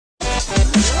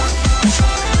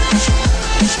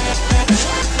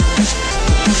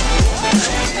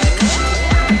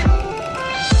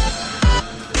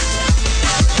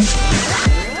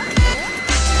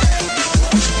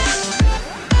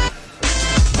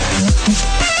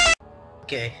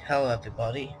Okay, hello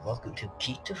everybody, welcome to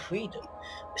Key to Freedom.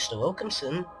 Mr.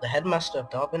 Wilkinson, the headmaster of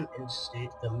Darwin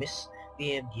Institute, the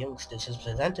misbehaved youngsters, has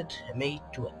presented me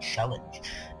to a challenge.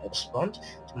 I respond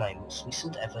to my most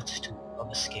recent efforts of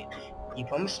escape. He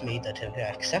promised me that if I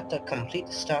accept or complete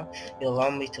the task, he'll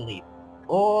allow me to leave.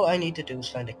 All I need to do is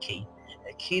find a key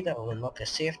that will unlock a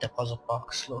safe deposit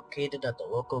box located at the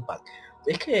local bank.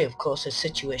 Desc-Hey, of course, is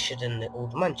situated in the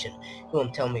old mansion. He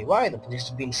won't tell me why the place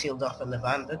has been sealed off and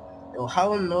abandoned. No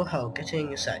how and no how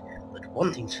getting inside, but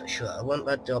one thing's for sure, I won't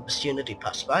let the opportunity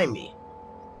pass by me.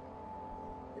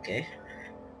 Okay,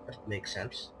 that makes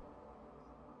sense.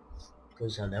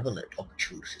 Because I'll never let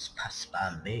opportunities pass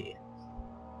by me.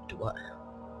 Do I?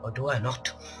 Or do I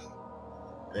not?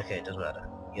 Okay, it doesn't matter.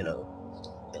 You know.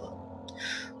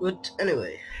 But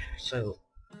anyway, so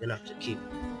I'm gonna have to keep...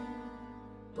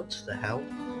 What the hell?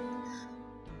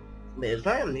 Wait, has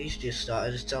my amnesia just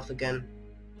started itself again?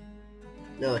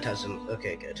 No, it hasn't.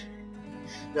 Okay, good.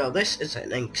 Now, this is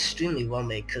an extremely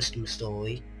well-made custom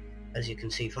story. As you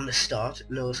can see from the start,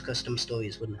 most custom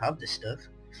stories wouldn't have this stuff.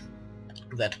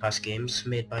 Red Pass games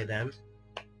made by them.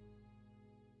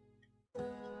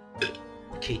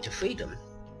 Key to Freedom.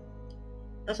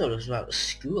 I thought it was about a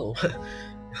school.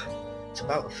 It's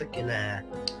about a freaking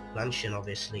mansion,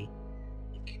 obviously.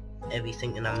 Like,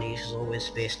 everything in Amnesia is always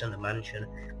based on a mansion.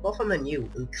 Apart from a new,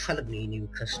 incredibly new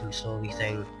custom story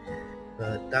thing.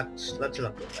 But let's not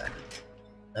go there.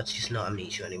 That's just not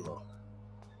Amnesia anymore.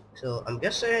 So I'm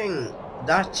guessing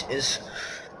that is...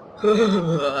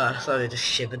 Sorry, I just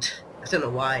shivered. I don't know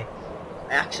why.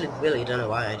 I actually really don't know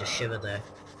why I just shivered there.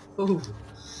 Ooh.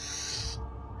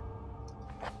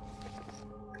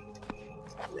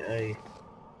 Yay.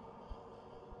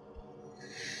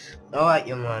 Alright,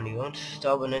 young man, you want to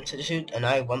Darwin Institute, and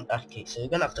I want that key. So you're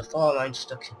gonna have to follow my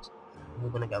instructions. We're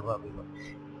gonna get what we want.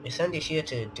 We send you here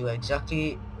to do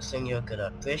exactly the thing you're good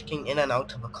at, breaking in and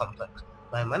out of a complex.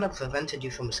 My man have prevented you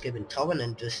from escaping Darwin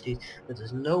Industries, but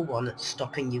there's no one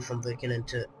stopping you from breaking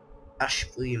into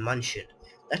Ashbury Mansion.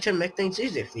 That should make things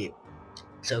easier for you.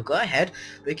 So go ahead,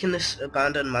 break in this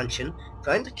abandoned mansion,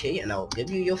 find the key, and I will give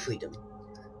you your freedom.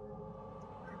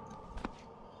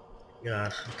 Yeah,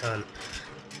 I can't.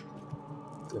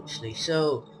 Actually,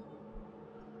 so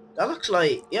that looks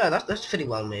like, yeah, that's pretty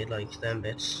well made, like them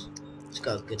bits. It's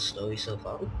got a good story so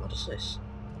far. Ooh, what is this?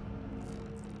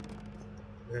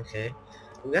 Okay,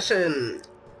 I'm guessing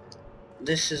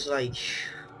this is like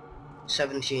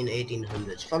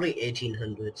 1800s, probably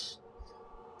 1800s.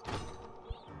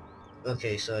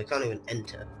 Okay, so I can't even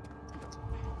enter.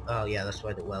 Oh yeah, that's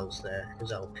why the well's there,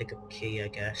 because I'll pick up a key, I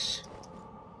guess.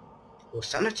 Well,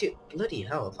 sanity, bloody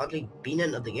hell, I've hardly been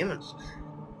into the game.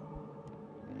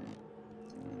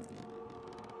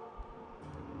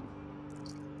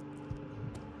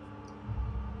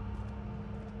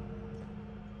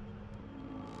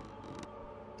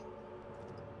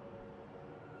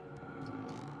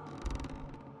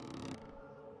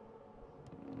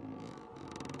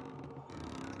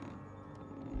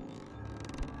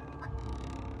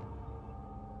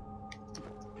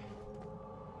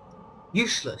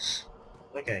 Useless.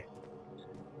 Okay.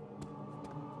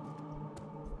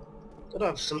 Gotta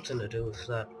have something to do with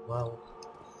that. Well,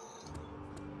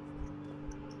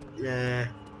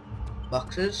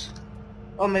 boxes.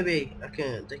 Or maybe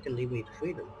they can leave me to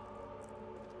freedom.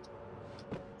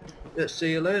 Yeah,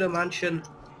 see you later, mansion.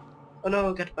 Oh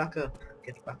no, get back up.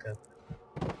 Get back up.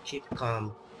 Keep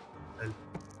calm. And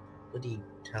bloody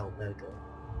hell, there we go.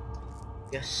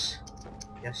 Yes.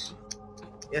 Yes.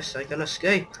 Yes, I can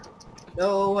escape.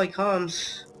 No, I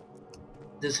can't.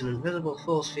 There's an invisible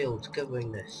force field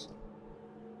covering this.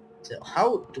 So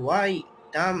how do I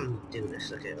do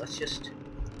this? Okay, let's just...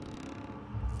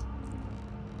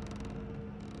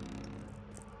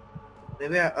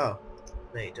 Maybe oh.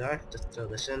 Wait, do I have to throw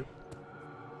this in?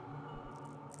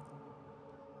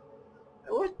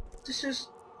 What? This is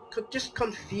just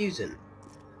confusing.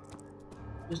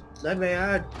 Just let me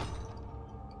out.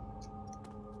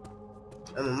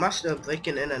 I'm a master of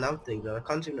breaking in and out things, but I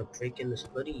can't even break in this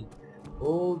bloody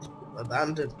old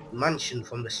abandoned mansion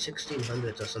from the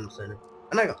 1600s or something.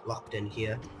 And I got locked in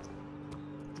here.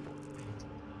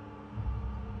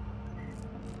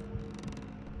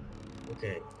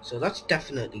 Okay, so that's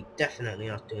definitely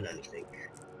not doing anything.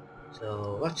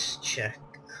 So let's check.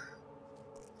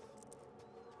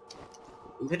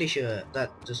 I'm pretty sure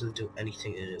that doesn't do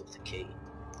anything to do with the key.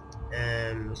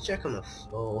 Let's check on the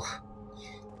floor.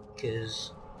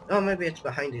 Because, oh, maybe it's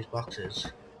behind these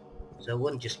boxes. So it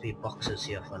wouldn't just be boxes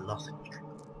here for nothing.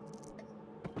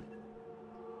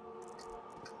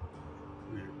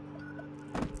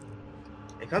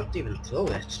 I can't even throw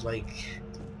it, like...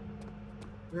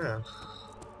 Yeah.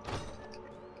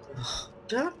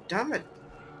 Damn it!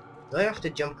 Do I have to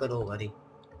jump it already?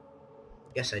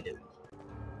 Yes, I do.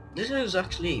 This is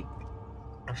actually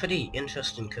a pretty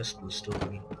interesting custom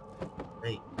story.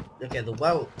 Okay, the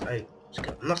well, it's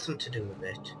got nothing to do with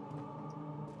it.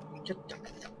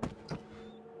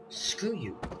 Screw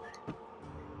you.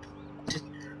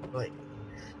 Right.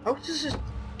 How does this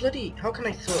bloody... How can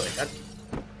I throw it?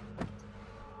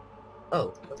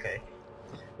 Oh, okay.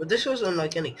 But this was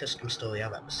unlike any custom story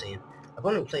I've ever seen. I've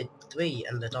only played 3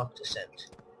 and the Doctor Descent.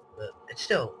 But it's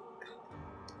still...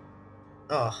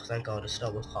 Oh, thank God, it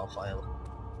started with file.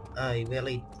 I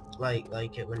really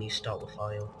like it when you start with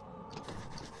file.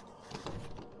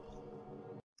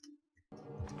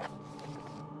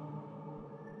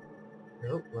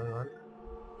 Nope, wrong one.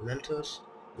 Mementos.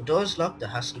 The door's locked, there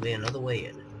has to be another way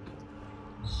in.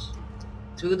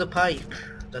 Through the pipe.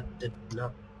 That did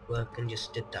not work and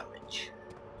just did damage.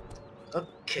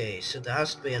 Okay, so there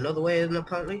has to be another way in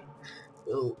apparently.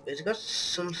 Oh, it's got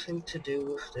something to do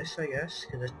with this, I guess,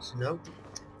 because it's no.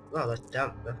 Wow,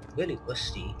 that's really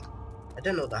rusty. I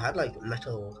didn't know they had like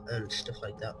metal and stuff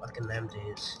like that back in them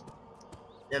days.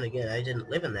 Then again, I didn't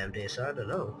live in them days, so I don't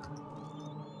know.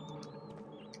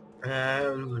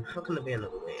 How can there be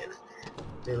another way in?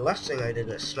 The last thing I did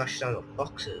was smash down with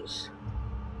boxes.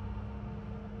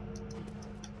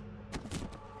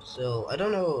 So, I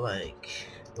don't know, like,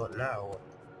 what now?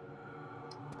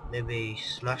 Maybe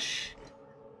smash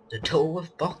the door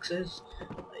with boxes?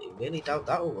 I really doubt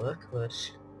that'll work, but...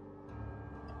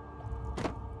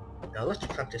 Now let's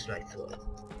practice my throw.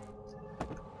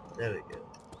 There we go.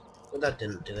 But that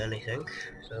didn't do anything,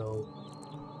 so...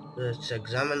 Let's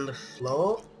examine the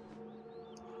floor.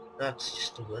 That's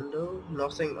just a window.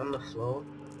 Nothing on the floor.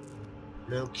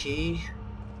 No key.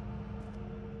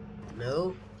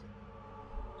 No.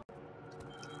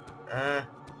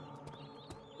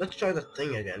 Let's try the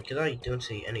thing again, because I don't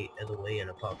see any other way in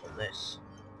apart from this.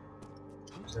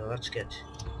 So let's get...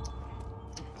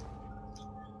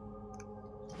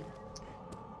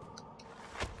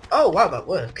 Oh wow, that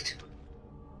worked!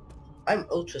 I'm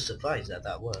ultra surprised that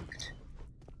that worked.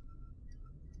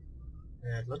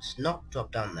 Let's not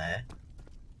drop down there.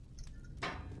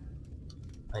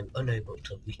 I'm unable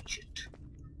to reach it.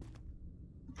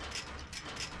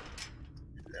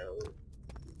 No.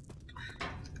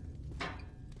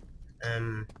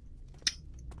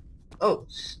 Oh,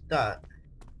 start.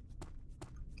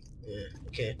 Yeah,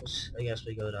 okay, I guess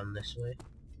we go down this way.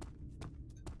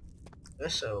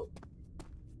 So...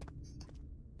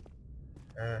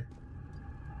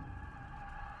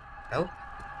 Help?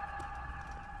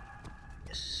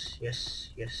 Yes, yes,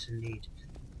 yes indeed.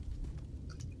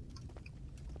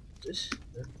 This...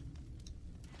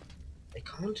 I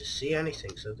can't see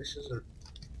anything, so this isn't...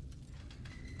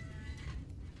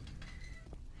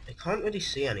 I can't really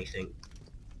see anything.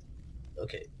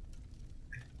 Okay.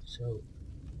 So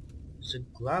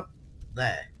grab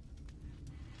there.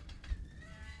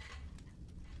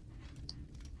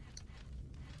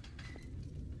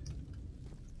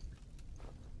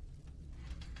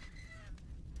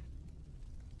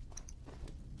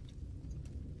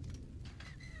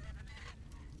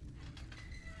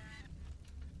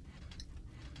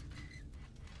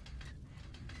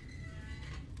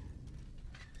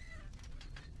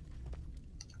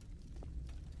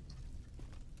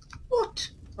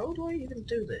 What? How do I even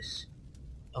do this?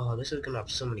 Oh, this is gonna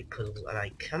have so many puzzles and I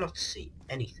cannot see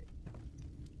anything.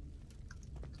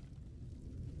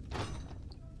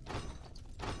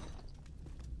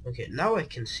 Okay, now I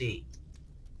can see.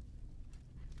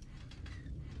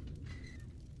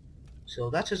 So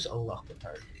that is a lock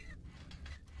apparently.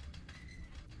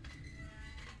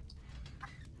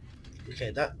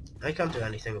 Okay, that I can't do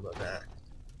anything about that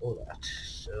or that.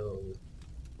 So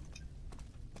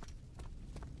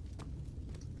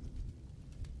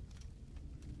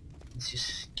it's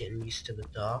just getting used to the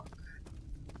dark.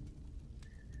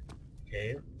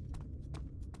 Okay.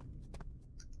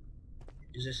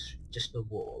 Is this just the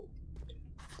wall?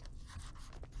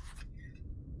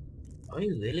 Are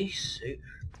you really so...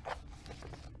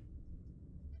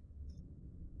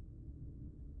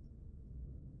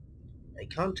 I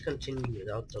can't continue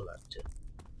without the lantern.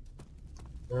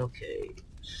 Okay,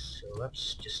 so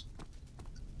let's just...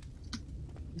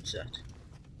 What's that?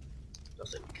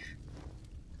 Nothing.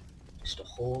 Just a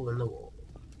hole in the wall.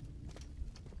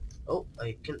 Oh,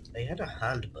 I had a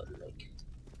hand button, like...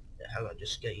 Hang on,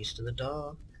 just get used to the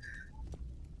dark.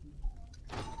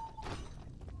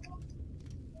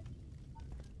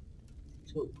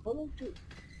 So, how do I do?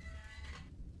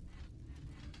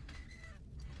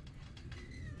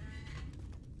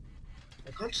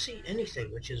 I can't see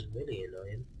anything, which is really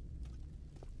annoying.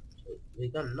 So We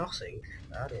got nothing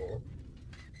at all.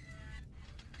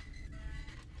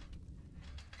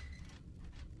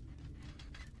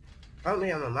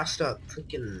 Apparently I'm a master at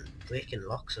freaking breaking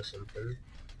locks or something.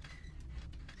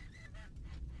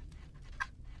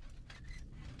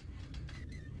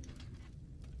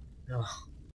 Oh.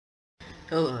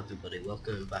 Hello everybody,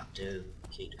 welcome back to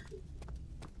Key to Freedom.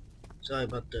 Sorry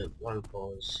about the one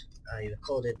pause. I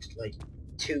recorded like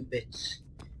 2 bits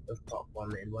of part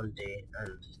 1 in one day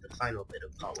and the final bit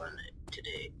of part 1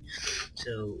 today.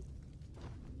 So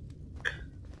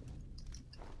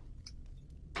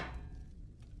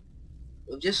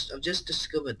I've just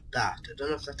discovered that. I don't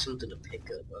know if that's something to pick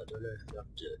up, or I don't know if you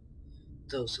have to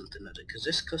throw something at it, because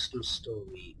this custom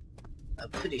story, I'm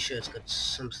pretty sure it's got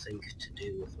something to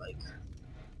do with like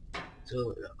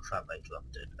throwing. Oh crap, I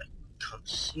dropped it. I can't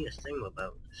see a thing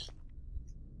about this.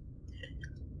 Okay.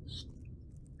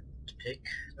 Pick,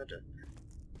 not a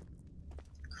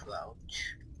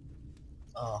crouch.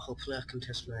 Oh, hopefully I can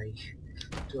test my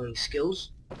throwing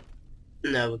skills.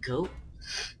 There we go.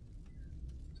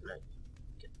 Can I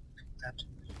get that?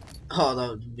 Oh, that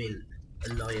would have been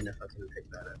annoying if I couldn't pick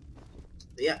that up.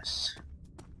 But yes.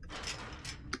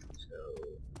 So,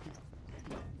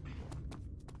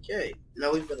 okay,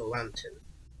 now we've got a lantern.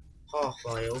 Half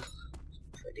oil.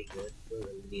 Pretty good. Don't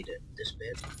really need it this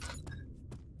bit.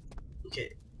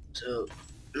 Okay, so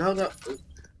now that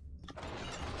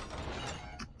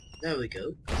there we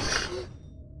go.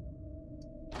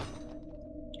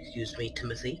 Excuse me,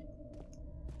 Timothy.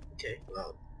 Okay,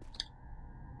 well,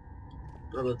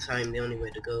 all the time the only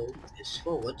way to go is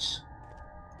forwards,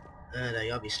 and I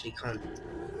obviously can't.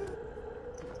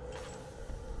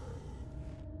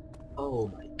 Oh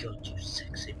my god, you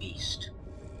sexy beast!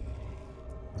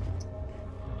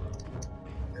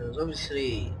 There's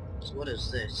obviously. So what is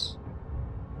this?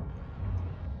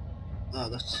 Oh,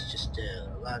 that's just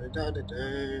la da da da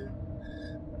da.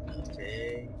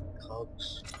 Okay,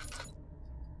 cogs.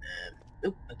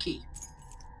 Nope, a key.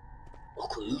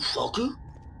 Okay, fucker.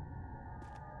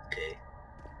 Okay.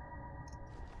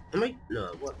 Am I?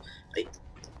 No, what? I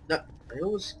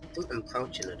always think I'm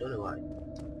crouching, I don't know why.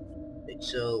 Wait,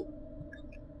 so...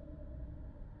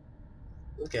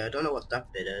 Okay, I don't know what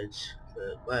that bit is,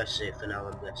 but we're safe for now,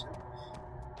 I'm guessing.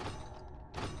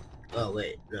 Oh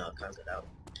wait, no, I can't get out.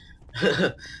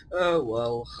 Oh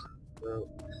well. Well,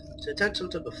 so I had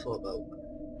something before about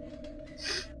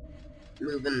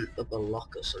moving up a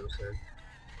lock or something.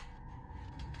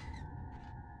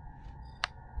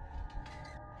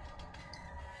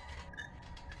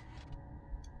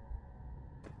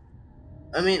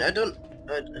 I mean, I don't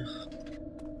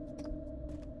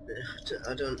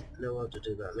know how to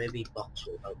do that. Maybe box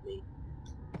will help me.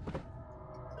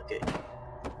 Okay.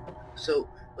 So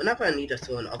whenever I need to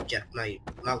throw an object, my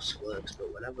mouse works,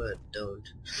 but whenever I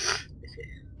don't. Okay.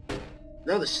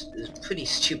 No, this is pretty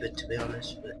stupid to be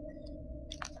honest, but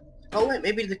oh wait,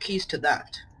 maybe the keys to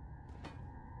that.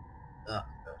 Oh,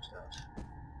 no, it's not.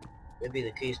 Maybe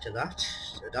the keys to that.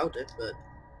 I doubt it, but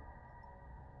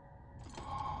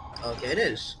okay, it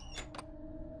is.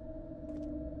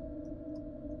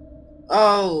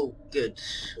 Oh, good.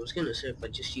 I was gonna say if I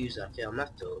just use that here on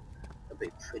that door, that'd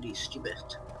be pretty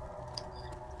stupid.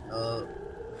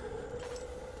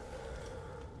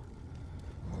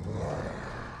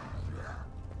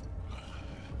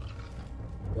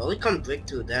 Well, we can't break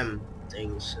through them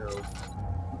things, so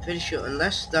I'm pretty sure,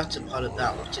 unless that's a part of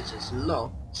that, which it is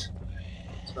not.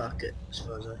 As far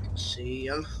as I can see,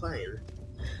 I'm fine.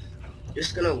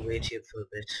 Just gonna wait here for a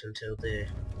bit until the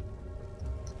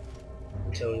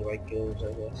light goes,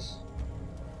 I guess.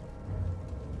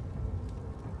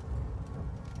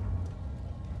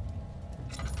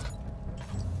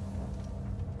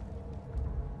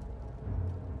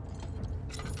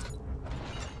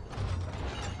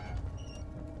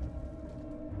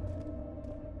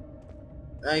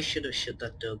 I should have shut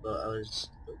that door, but I was...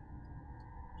 What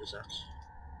was that?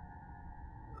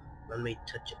 Let me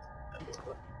touch it.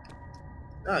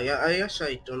 Oh yeah, I guess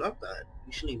I don't have that.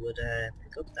 Usually would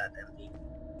pick up that empty.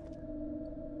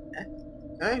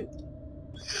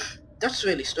 That's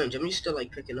really strange. I'm used to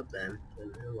like picking up them.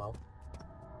 Oh well.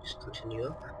 Just continue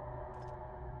up.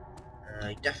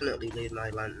 I definitely leave my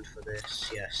lantern for this.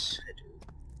 Yes, I do.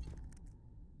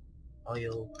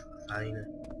 Oil, fine.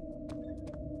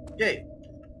 Okay,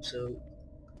 so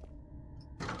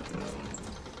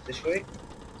this way.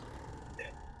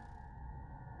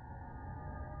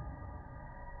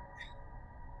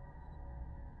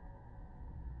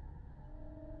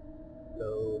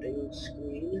 Loading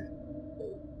screen.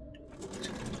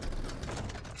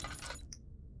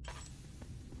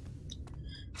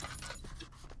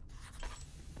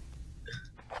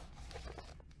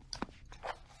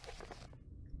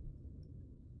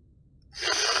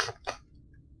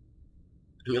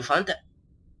 You'll find the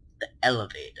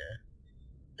elevator.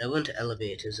 There weren't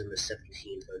elevators in the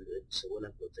 1700s, so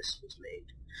whenever this was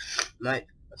made.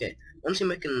 Okay, once you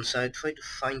make it inside, try to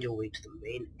find your way to the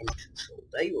main entrance hall.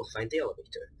 There you will find the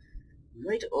elevator. You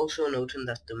might also note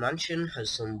that the mansion has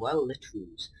some well-lit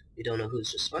rooms. We don't know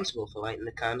who's responsible for lighting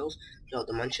the candles throughout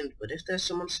the mansion, but if there's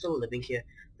someone still living here,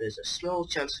 there's a small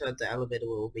chance that the elevator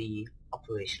will be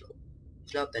operational.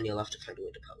 If not, then you'll have to find a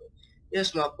way to power it. You're a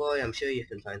smart boy, I'm sure you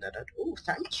can find that out. Oh,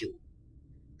 thank you.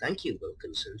 Thank you,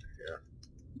 Wilkinson. Yeah,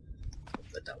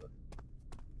 put that one.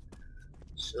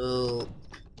 So...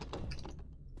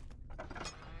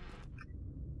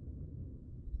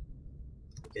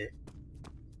 okay.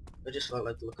 I just felt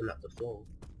like looking at the floor.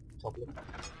 Problem.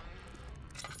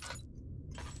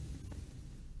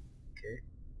 Okay.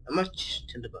 How much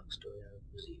tinderbox do I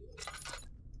have? 0.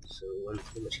 So I'm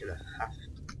pretty much gonna have to.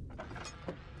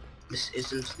 This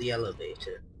isn't the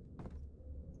elevator.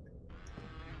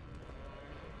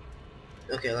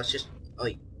 Okay, let's just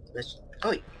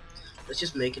let's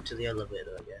just make it to the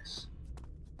elevator, I guess.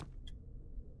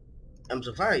 I'm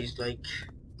surprised, like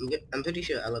I'm pretty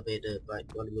sure elevator,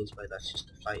 like what it means by that's just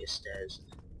the flight of stairs.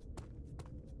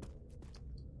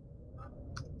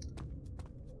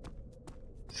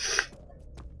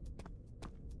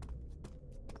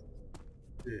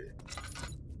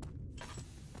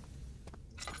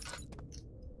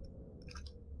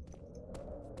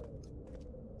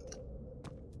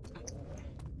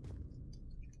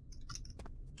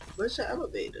 Where's the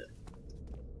elevator?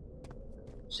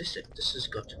 Is this it? This has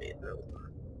got to be it. No.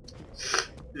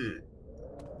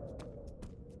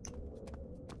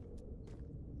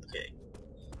 Okay.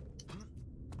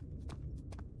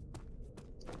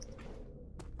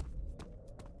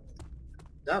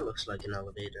 That looks like an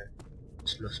elevator.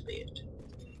 This must be it.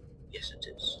 Yes, it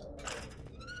is.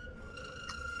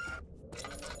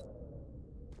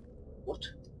 What?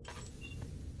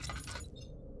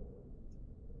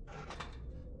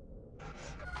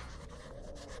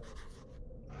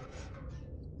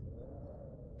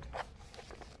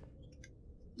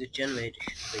 The generator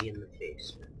should be in the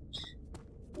basement.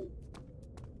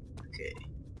 Okay.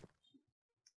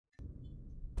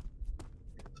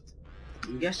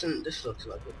 I'm guessing this looks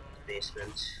like a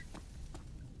basement.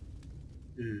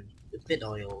 A bit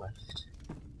oil left.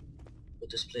 But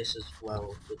this place is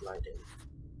well with lighting.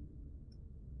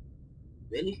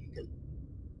 Really?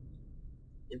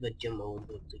 If I jump, I won't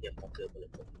be able to get back up and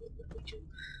if I jump.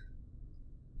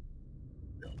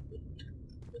 No, I wouldn't.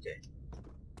 Okay.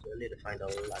 So I need to find a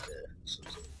ladder or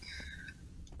something.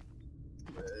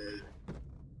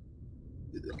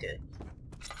 Okay.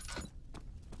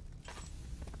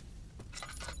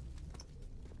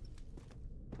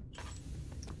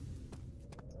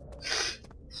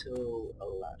 So, a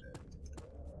ladder.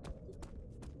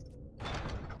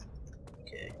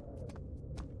 Okay.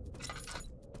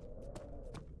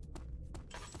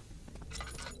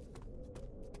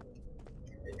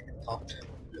 Pot.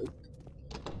 Nope.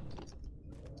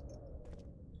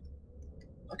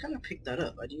 Why can't I pick that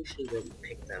up? I usually don't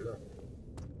pick them up.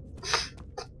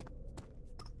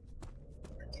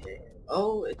 Okay.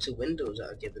 Oh, it's the windows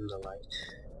that are giving the light.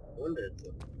 I wondered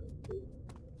what.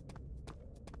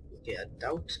 Okay, I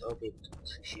doubt I'll be able to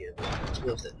see it.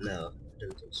 With it? No, I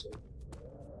don't think so.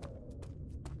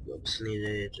 We obviously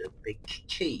needed a big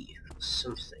key or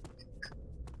something.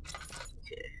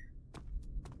 Okay.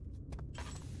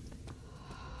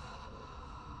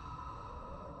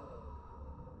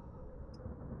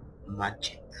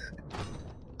 Magic.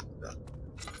 No.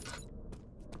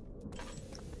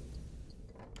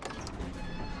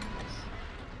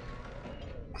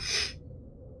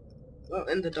 Well,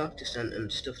 in the dark descent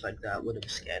and stuff like that would have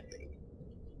scared me.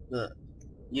 But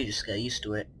you just get used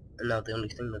to it, and now the only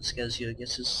thing that scares you, I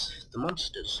guess, is the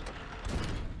monsters.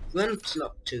 Grunt's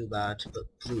not too bad, but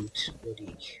Brute,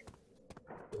 bloody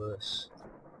worse.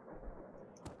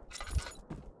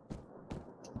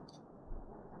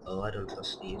 Oh, I don't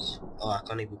trust these. Oh, I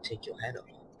can't even take your head off.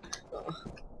 Oh.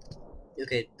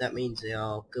 Okay, that means they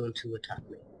are going to attack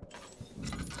me.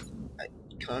 I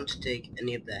can't take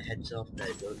any of their heads off,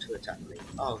 they're going to attack me.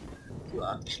 Oh, you're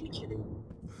actually kidding me.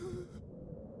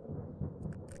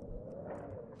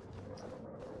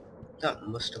 That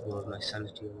must have lowered my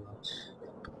sanity a lot.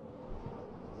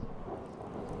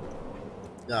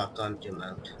 Oh, I can't jump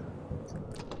out.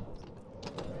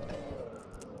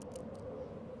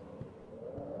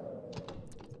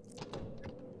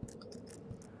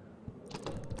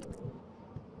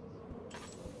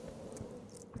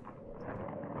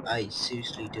 I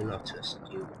seriously do not trust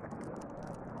you.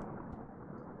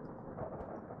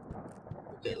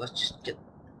 Okay, let's just get...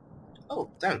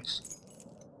 Oh, thanks.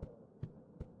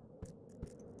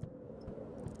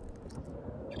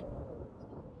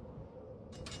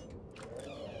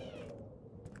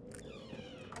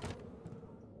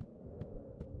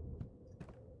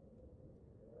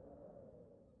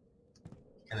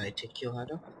 Can I take your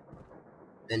head off?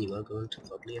 Then you are going to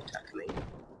probably attack me.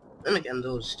 And again,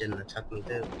 those didn't attack me,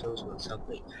 those ones helped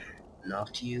me.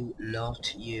 Not you,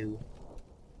 not you.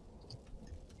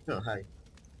 Oh, hi.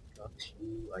 Not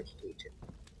you, I hate it.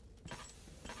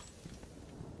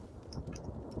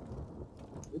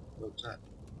 Oop, what's that?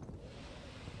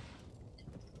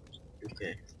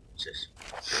 Okay, what's this?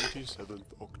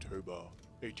 27th October,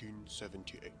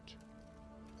 1878.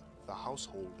 The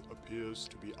household appears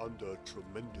to be under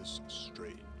tremendous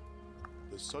strain.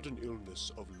 The sudden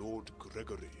illness of Lord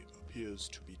Gregory appears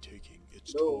to be taking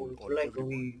its toll on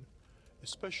everyone,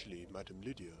 especially Madame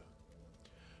Lydia.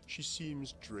 She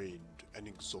seems drained and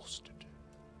exhausted.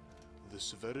 The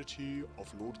severity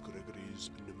of Lord Gregory's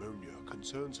pneumonia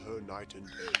concerns her night and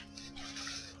day.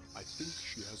 I think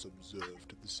she has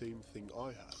observed the same thing I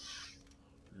have.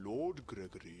 Lord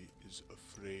Gregory is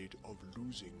afraid of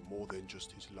losing more than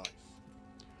just his life.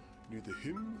 Neither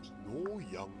him nor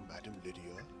young Madame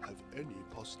Lydia have any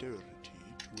posterity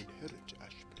to inherit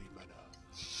Ashbury Manor,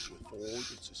 with all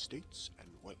its estates and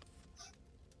wealth.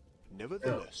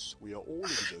 Nevertheless, we are all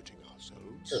exerting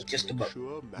ourselves to make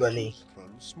sure matters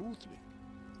run smoothly.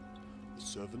 The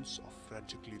servants are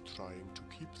frantically trying to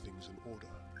keep things in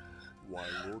order,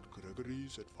 while Lord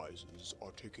Gregory's advisors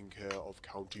are taking care of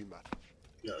county matters.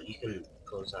 No, you can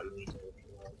close that meeting if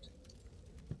you want.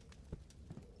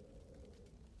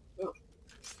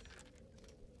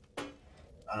 Oh.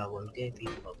 I will give you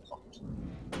a pot.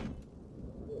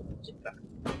 Oh, sit back.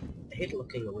 I hate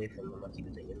looking away from them. I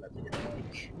keep thinking that they're gonna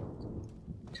like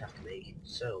attack me.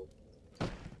 So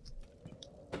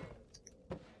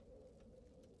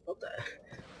what the?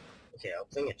 Okay, I'll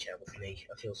bring a chair with me.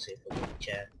 I feel safer with a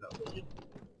chair, not really.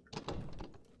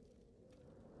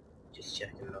 Just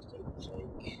checking nothing.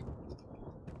 Like,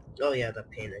 oh yeah, that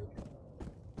painting.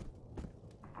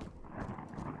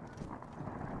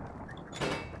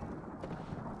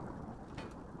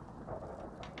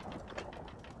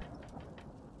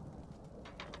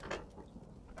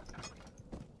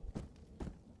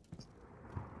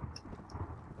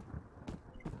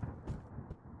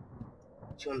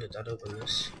 Which one did that open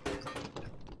this?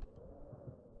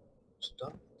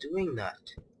 Stop doing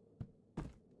that.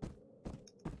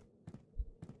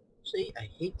 See, I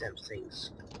hate them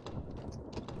things.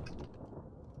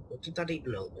 What did that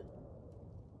even open?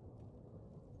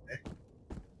 Eh?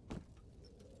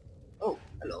 Oh,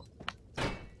 hello.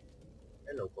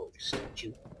 Hello, gold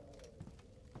statue.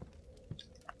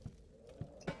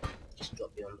 Just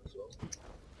drop you on the floor.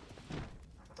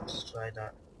 Let's try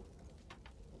that.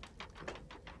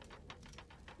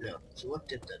 No. So what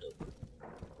did that open?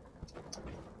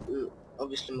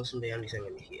 Obviously mustn't be anything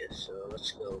in here, so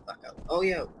let's go back out. Oh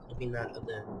yeah, could have been that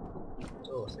other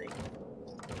door thing.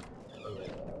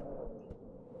 Alright.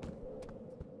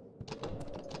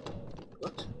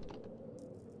 What?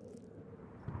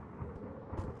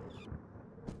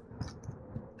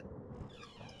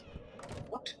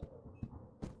 What?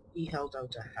 He held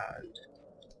out a hand.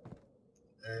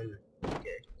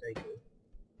 Okay, there you go.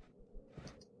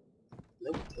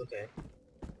 Nope, okay.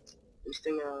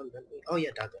 Anything let me... Oh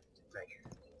yeah, dagger. Nice.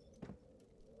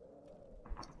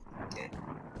 Okay.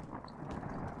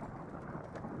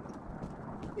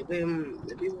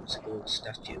 Maybe what's a gold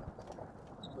statue?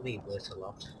 It's probably worth a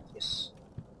lot. Yes.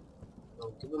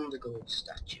 I'll give him the gold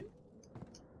statue.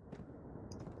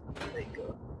 There you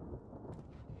go.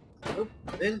 Oh,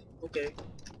 then, okay.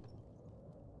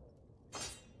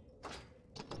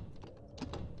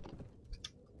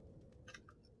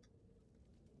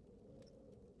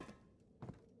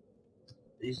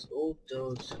 These old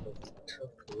doors have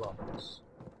tough locks.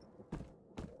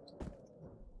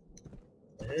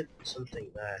 I heard something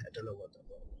there, I don't know what that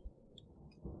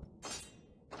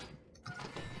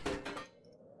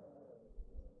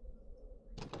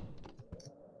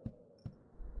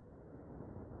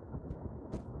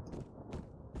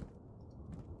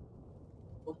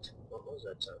was. What was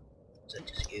that sound? Was that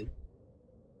just you?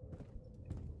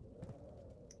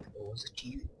 Or was it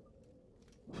you?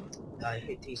 I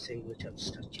hate these things which have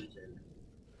statues in.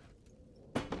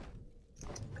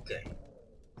 Okay.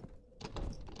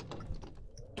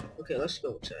 Okay, let's go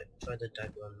outside. Try the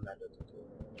dagger on that other door.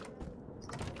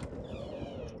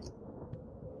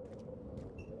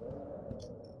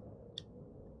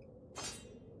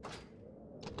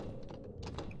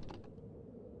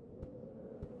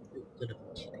 You could have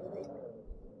been kidding me.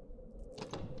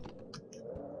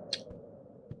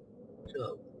 So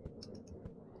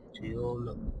you all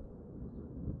know.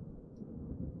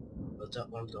 Was that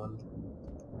one done?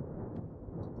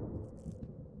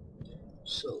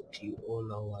 So, do you all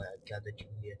know why I gathered you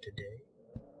here today?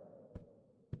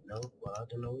 No? Well, I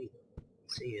don't know either.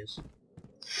 See is,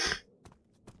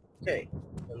 Okay,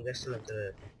 I'm guessing I'm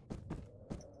gonna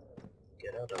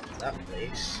get out of that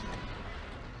place.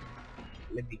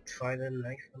 Maybe try the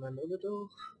knife on another door?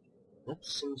 That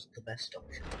seems the best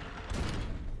option.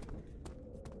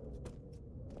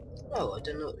 Oh, I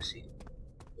didn't notice you.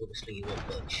 Obviously you won't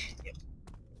budge. Yep.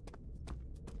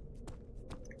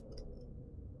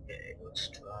 Okay, let's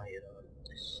try it on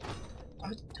this.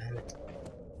 God damn it.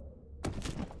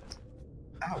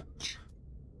 Ouch.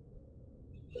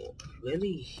 Oh,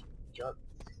 really?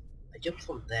 I jumped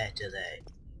from there to there.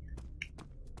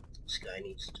 This guy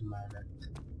needs to man up.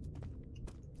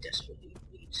 Desperately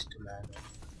needs to man up.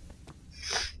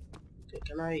 Okay,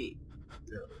 can I...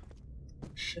 No.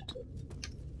 Shut up.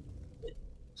 Wait,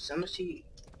 sanity...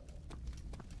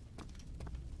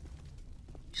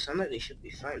 Sanity should be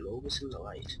fine, always in the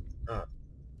light. Oh,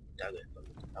 dagger,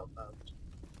 how about...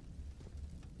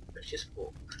 Let's just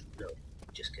walk. No,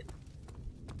 just kidding.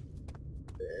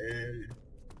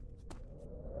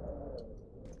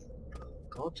 Oh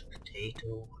god,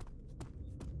 potato.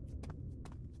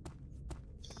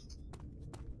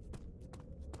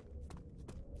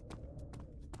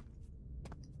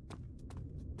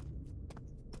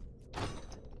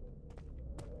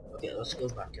 Okay, let's go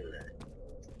back in there.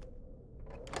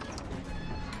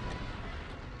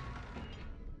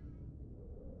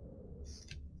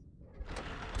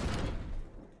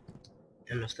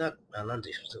 And with that, I'll end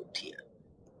this episode here.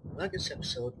 Like this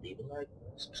episode, leave a like,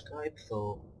 subscribe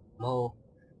for more,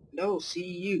 and I will see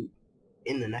you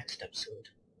in the next episode.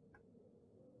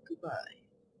 Goodbye.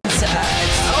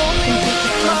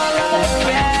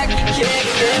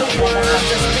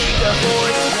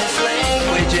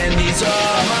 And these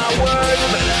are my words,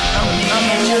 but I don't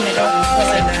need your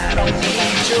thoughts, and I don't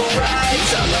need your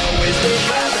rights. I'll always live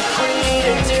by the creed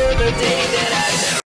until the day that